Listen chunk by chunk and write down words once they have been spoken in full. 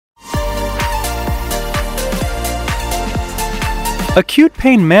Acute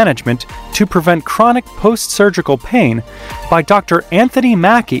Pain Management to Prevent Chronic Post-Surgical Pain by Dr. Anthony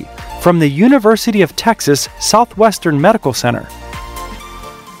Mackie from the University of Texas Southwestern Medical Center.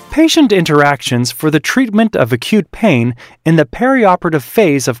 Patient interactions for the treatment of acute pain in the perioperative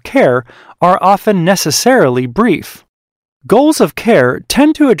phase of care are often necessarily brief. Goals of care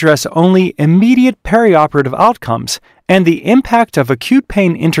tend to address only immediate perioperative outcomes, and the impact of acute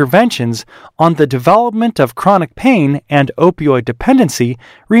pain interventions on the development of chronic pain and opioid dependency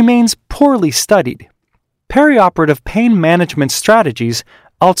remains poorly studied. Perioperative pain management strategies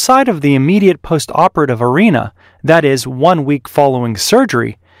outside of the immediate postoperative arena, that is, 1 week following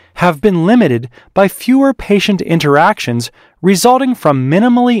surgery, have been limited by fewer patient interactions resulting from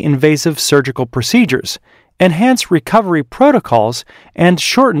minimally invasive surgical procedures, enhanced recovery protocols, and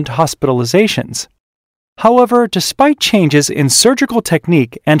shortened hospitalizations. However, despite changes in surgical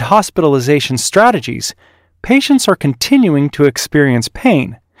technique and hospitalization strategies, patients are continuing to experience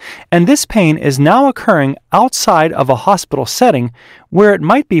pain, and this pain is now occurring outside of a hospital setting where it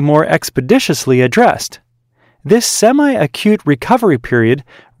might be more expeditiously addressed. This semi-acute recovery period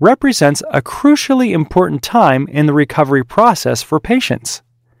represents a crucially important time in the recovery process for patients.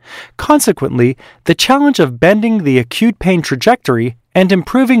 Consequently, the challenge of bending the acute pain trajectory and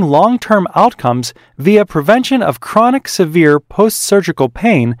improving long-term outcomes via prevention of chronic severe post-surgical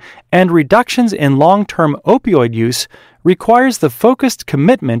pain and reductions in long-term opioid use requires the focused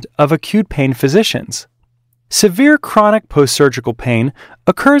commitment of acute pain physicians. Severe chronic post-surgical pain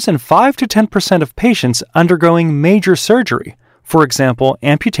occurs in 5 to 10% of patients undergoing major surgery, for example,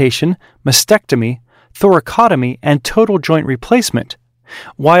 amputation, mastectomy, thoracotomy, and total joint replacement,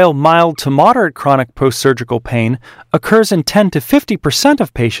 while mild to moderate chronic post-surgical pain occurs in 10 to 50%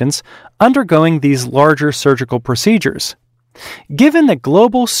 of patients undergoing these larger surgical procedures. Given that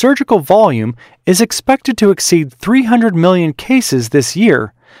global surgical volume is expected to exceed 300 million cases this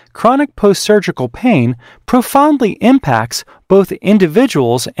year, chronic post-surgical pain profoundly impacts both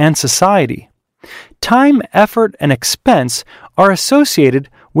individuals and society. Time, effort, and expense are associated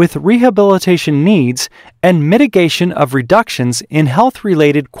with rehabilitation needs and mitigation of reductions in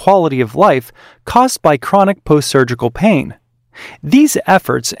health-related quality of life caused by chronic post-surgical pain. These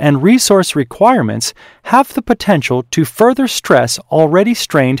efforts and resource requirements have the potential to further stress already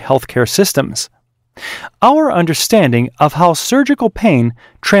strained healthcare systems. Our understanding of how surgical pain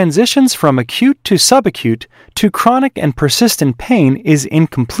transitions from acute to subacute to chronic and persistent pain is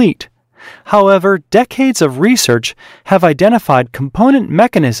incomplete. However, decades of research have identified component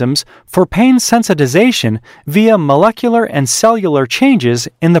mechanisms for pain sensitization via molecular and cellular changes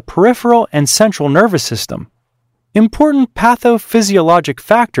in the peripheral and central nervous system. Important pathophysiologic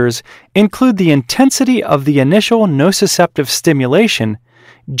factors include the intensity of the initial nociceptive stimulation,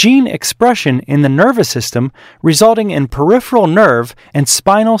 gene expression in the nervous system resulting in peripheral nerve and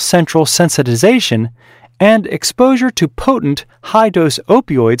spinal central sensitization, and exposure to potent high-dose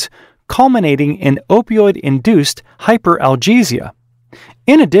opioids culminating in opioid-induced hyperalgesia.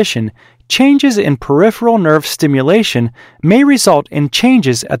 In addition, changes in peripheral nerve stimulation may result in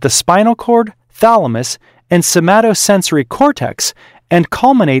changes at the spinal cord, thalamus, and somatosensory cortex and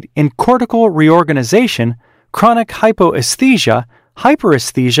culminate in cortical reorganization, chronic hypoesthesia,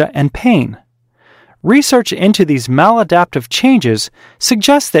 hyperesthesia, and pain. Research into these maladaptive changes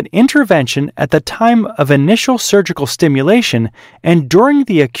suggests that intervention at the time of initial surgical stimulation and during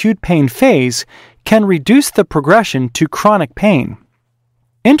the acute pain phase can reduce the progression to chronic pain.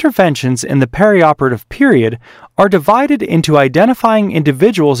 Interventions in the perioperative period are divided into identifying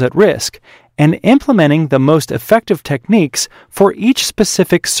individuals at risk and implementing the most effective techniques for each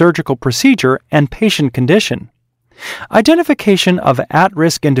specific surgical procedure and patient condition. Identification of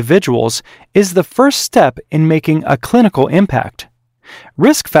at-risk individuals is the first step in making a clinical impact.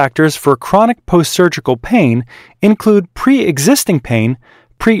 Risk factors for chronic post-surgical pain include pre-existing pain,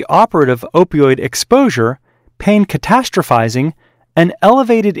 pre-operative opioid exposure, pain catastrophizing, an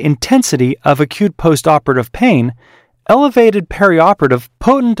elevated intensity of acute post-operative pain, elevated perioperative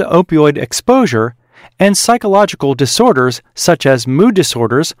potent opioid exposure, and psychological disorders such as mood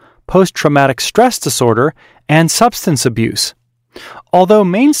disorders, post-traumatic stress disorder, and substance abuse. Although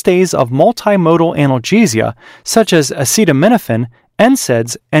mainstays of multimodal analgesia, such as acetaminophen,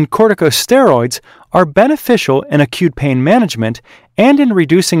 NSAIDs, and corticosteroids, are beneficial in acute pain management and in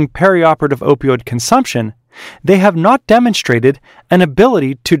reducing perioperative opioid consumption, they have not demonstrated an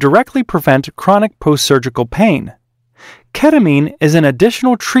ability to directly prevent chronic post-surgical pain. Ketamine is an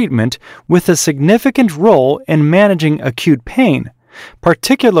additional treatment with a significant role in managing acute pain,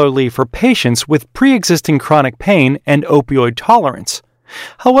 particularly for patients with pre-existing chronic pain and opioid tolerance,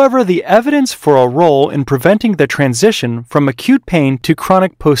 However, the evidence for a role in preventing the transition from acute pain to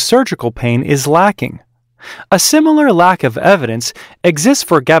chronic post-surgical pain is lacking. A similar lack of evidence exists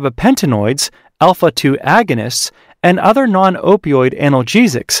for gabapentinoids, alpha-2 agonists, and other non-opioid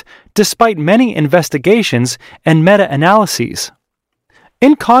analgesics, despite many investigations and meta-analyses.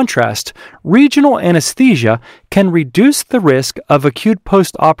 In contrast, regional anesthesia can reduce the risk of acute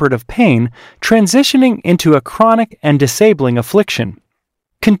post-operative pain transitioning into a chronic and disabling affliction.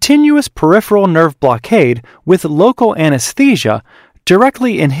 Continuous peripheral nerve blockade with local anesthesia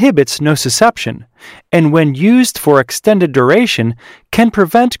directly inhibits nociception, and when used for extended duration, can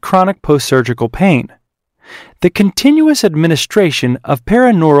prevent chronic post-surgical pain. The continuous administration of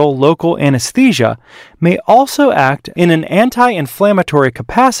paraneural local anesthesia may also act in an anti-inflammatory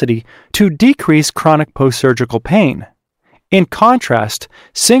capacity to decrease chronic post-surgical pain. In contrast,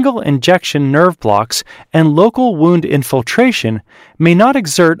 single injection nerve blocks and local wound infiltration may not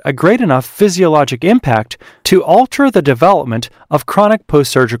exert a great enough physiologic impact to alter the development of chronic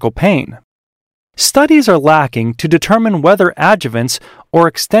post-surgical pain. Studies are lacking to determine whether adjuvants or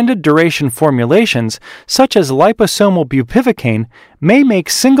extended duration formulations, such as liposomal bupivacaine, may make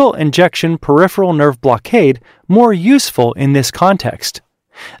single injection peripheral nerve blockade more useful in this context.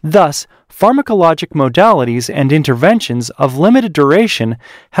 Thus, pharmacologic modalities and interventions of limited duration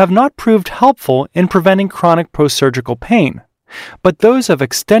have not proved helpful in preventing chronic post-surgical pain, but those of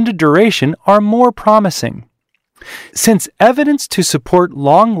extended duration are more promising. Since evidence to support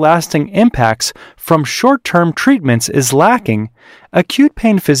long-lasting impacts from short-term treatments is lacking, acute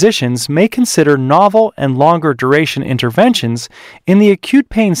pain physicians may consider novel and longer duration interventions in the acute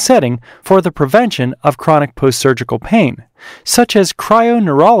pain setting for the prevention of chronic post-surgical pain, such as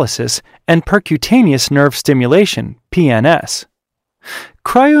cryoneurolysis and percutaneous nerve stimulation, PNS.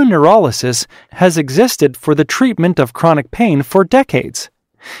 Cryoneurolysis has existed for the treatment of chronic pain for decades.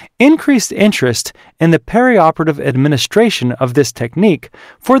 Increased interest in the perioperative administration of this technique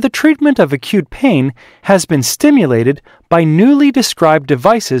for the treatment of acute pain has been stimulated by newly described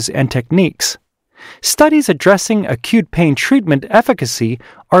devices and techniques. Studies addressing acute pain treatment efficacy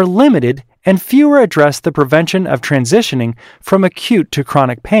are limited and fewer address the prevention of transitioning from acute to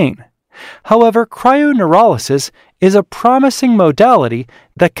chronic pain. However, cryoneurolysis is a promising modality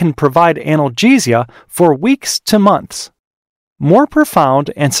that can provide analgesia for weeks to months. More profound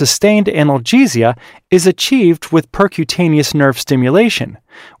and sustained analgesia is achieved with percutaneous nerve stimulation,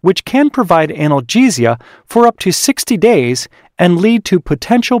 which can provide analgesia for up to 60 days and lead to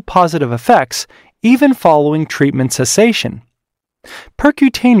potential positive effects even following treatment cessation.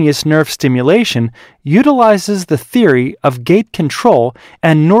 Percutaneous nerve stimulation utilizes the theory of gate control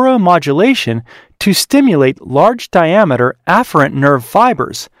and neuromodulation to stimulate large-diameter afferent nerve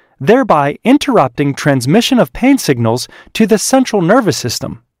fibers, thereby interrupting transmission of pain signals to the central nervous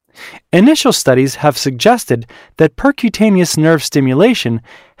system. Initial studies have suggested that percutaneous nerve stimulation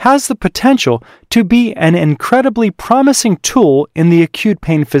has the potential to be an incredibly promising tool in the acute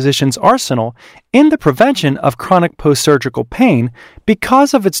pain physician's arsenal in the prevention of chronic post-surgical pain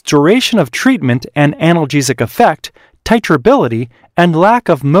because of its duration of treatment and analgesic effect, titrability, and lack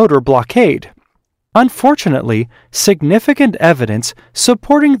of motor blockade. Unfortunately, significant evidence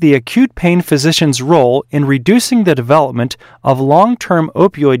supporting the acute pain physician's role in reducing the development of long-term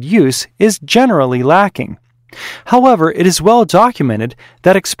opioid use is generally lacking. However, it is well documented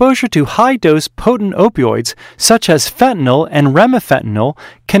that exposure to high-dose potent opioids such as fentanyl and remifentanil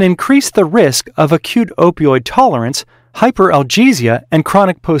can increase the risk of acute opioid tolerance, hyperalgesia, and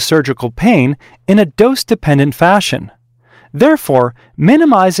chronic post-surgical pain in a dose-dependent fashion. Therefore,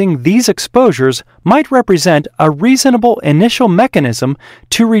 minimizing these exposures might represent a reasonable initial mechanism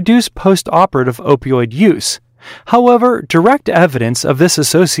to reduce post-operative opioid use. However, direct evidence of this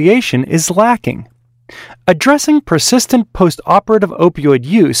association is lacking. Addressing persistent post-operative opioid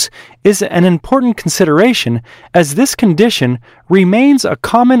use is an important consideration as this condition remains a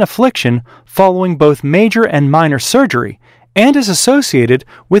common affliction following both major and minor surgery, and is associated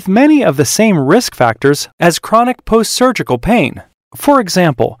with many of the same risk factors as chronic post-surgical pain. For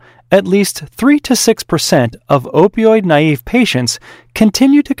example, at least 3 to 6% of opioid-naive patients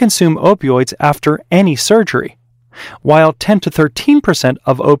continue to consume opioids after any surgery, while 10 to 13%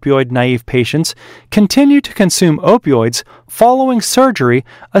 of opioid-naive patients continue to consume opioids following surgery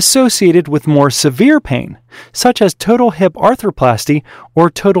associated with more severe pain, such as total hip arthroplasty or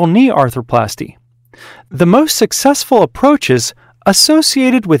total knee arthroplasty. The most successful approaches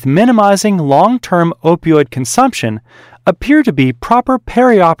associated with minimizing long-term opioid consumption appear to be proper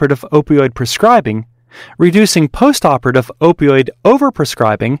perioperative opioid prescribing, reducing post-operative opioid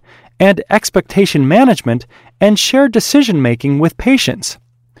overprescribing, and expectation management and shared decision-making with patients.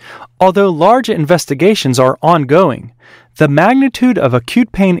 Although large investigations are ongoing, the magnitude of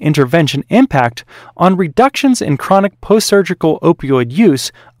acute pain intervention impact on reductions in chronic post-surgical opioid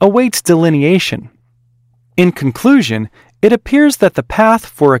use awaits delineation. In conclusion, it appears that the path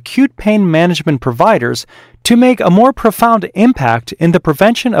for acute pain management providers to make a more profound impact in the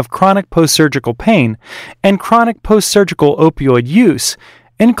prevention of chronic post-surgical pain and chronic post-surgical opioid use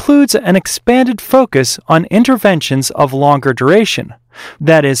includes an expanded focus on interventions of longer duration,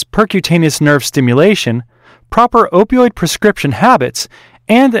 that is, percutaneous nerve stimulation, proper opioid prescription habits,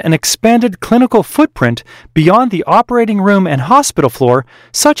 and an expanded clinical footprint beyond the operating room and hospital floor,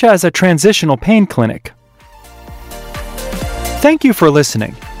 such as a transitional pain clinic. Thank you for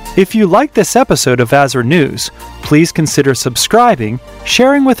listening. If you like this episode of Azure News, please consider subscribing,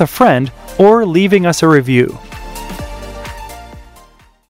 sharing with a friend, or leaving us a review.